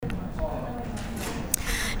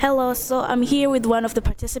Hello, so I'm here with one of the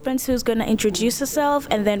participants who's going to introduce herself,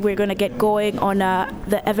 and then we're going to get going on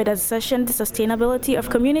the evidence session, the sustainability of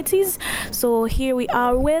communities. So here we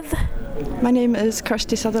are with... My name is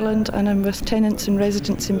Kirsty Sutherland and I'm with tenants and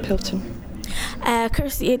residents in Pilton.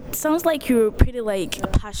 Kirsty, it sounds like you're pretty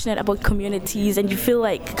passionate about communities and you feel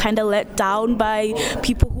kind of let down by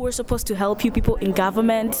people who are supposed to help you, people in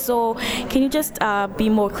government. So can you just be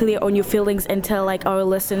more clear on your feelings and tell our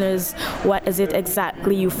listeners what is it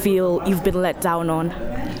exactly you feel you've been let down on?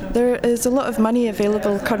 There is a lot of money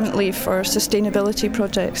available currently for sustainability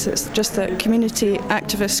projects. It's just that community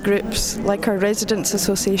activist groups like our Residents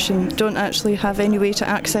Association don't actually have any way to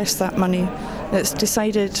access that money. It's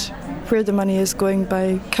decided where the money is going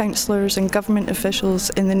by councillors and government officials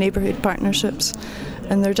in the neighbourhood partnerships,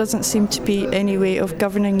 and there doesn't seem to be any way of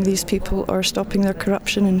governing these people or stopping their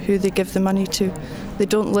corruption and who they give the money to. They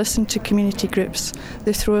don't listen to community groups,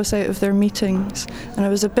 they throw us out of their meetings, and I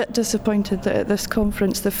was a bit disappointed that at this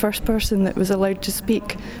conference the first person that was allowed to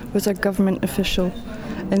speak was a government official,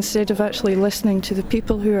 instead of actually listening to the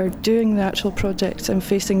people who are doing the actual projects and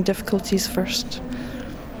facing difficulties first.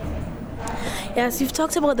 Yes, you've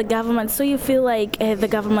talked about the government, so you feel the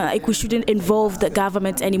government, we shouldn't involve the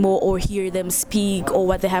government anymore or hear them speak or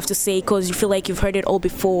what they have to say because you feel you've heard it all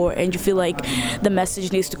before and you feel the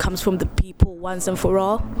message needs to come from the people once and for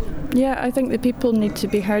all? Yeah, I think the people need to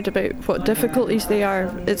be heard about what difficulties they are.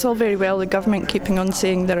 It's all very well the government keeping on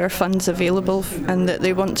saying there are funds available and that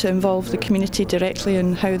they want to involve the community directly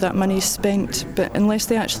in how that money is spent, but unless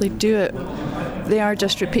they actually do it, they are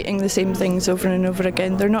just repeating the same things over and over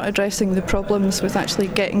again. They're not addressing the problems with actually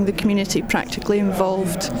getting the community practically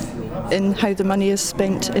involved in how the money is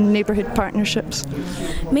spent in neighbourhood partnerships.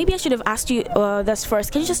 Maybe I should have asked you this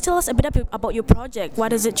first. Can you just tell us a bit about your project?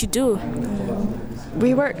 What is it you do?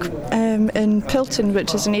 We work in Pilton,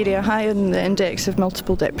 which is an area high on the index of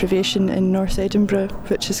multiple deprivation in North Edinburgh,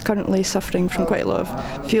 which is currently suffering from quite a lot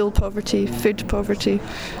of fuel poverty, food poverty,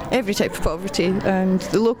 every type of poverty. And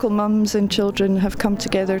the local mums and children have come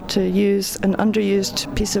together to use an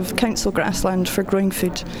underused piece of council grassland for growing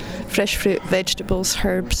food, fresh fruit, vegetables,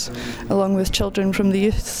 herbs, along with children from the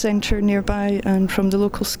youth centre nearby and from the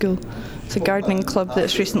local school. It's a gardening club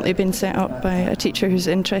that's recently been set up by a teacher who's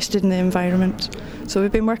interested in the environment. So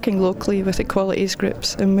we've been working locally with equalities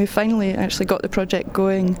groups and we finally actually got the project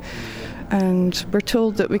going, and we're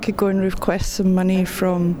told that we could go and request some money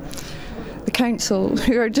from the council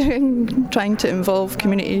who are trying to involve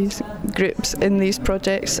community groups in these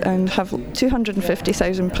projects and have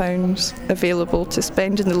 £250,000 available to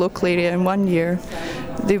spend in the local area in 1 year.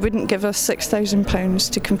 They wouldn't give us £6,000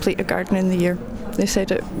 to complete a garden in the year. They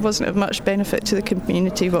said it wasn't of much benefit to the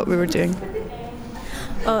community what we were doing.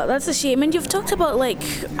 That's a shame. And you've talked about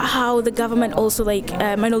how the government also I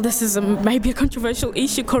know this is might be a controversial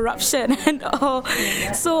issue, corruption and all.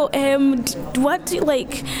 So what do you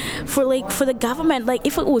for the government,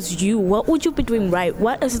 if it was you, what would you be doing right?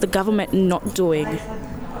 What is the government not doing?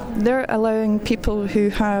 They're allowing people who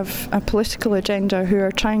have a political agenda, who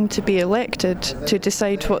are trying to be elected, to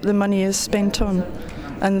decide what the money is spent on,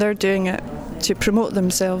 and they're doing it to promote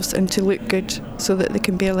themselves and to look good so that they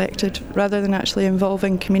can be elected, rather than actually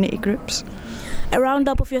involving community groups. A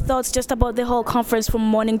roundup of your thoughts just about the whole conference from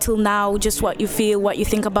morning till now, just what you feel, what you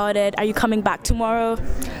think about it. Are you coming back tomorrow?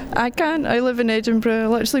 I can't. I live in Edinburgh.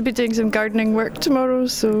 I'll actually be doing some gardening work tomorrow,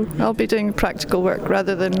 so I'll be doing practical work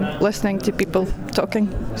rather than listening to people talking.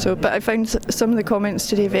 But I found some of the comments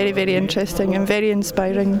today very, very interesting and very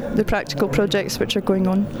inspiring, the practical projects which are going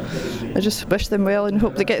on. I just wish them well and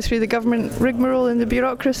hope they get through the government rigmarole and the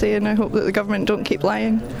bureaucracy, and I hope that the government don't keep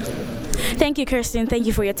lying. Thank you, Kirsty, and thank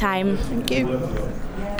you for your time. Thank you.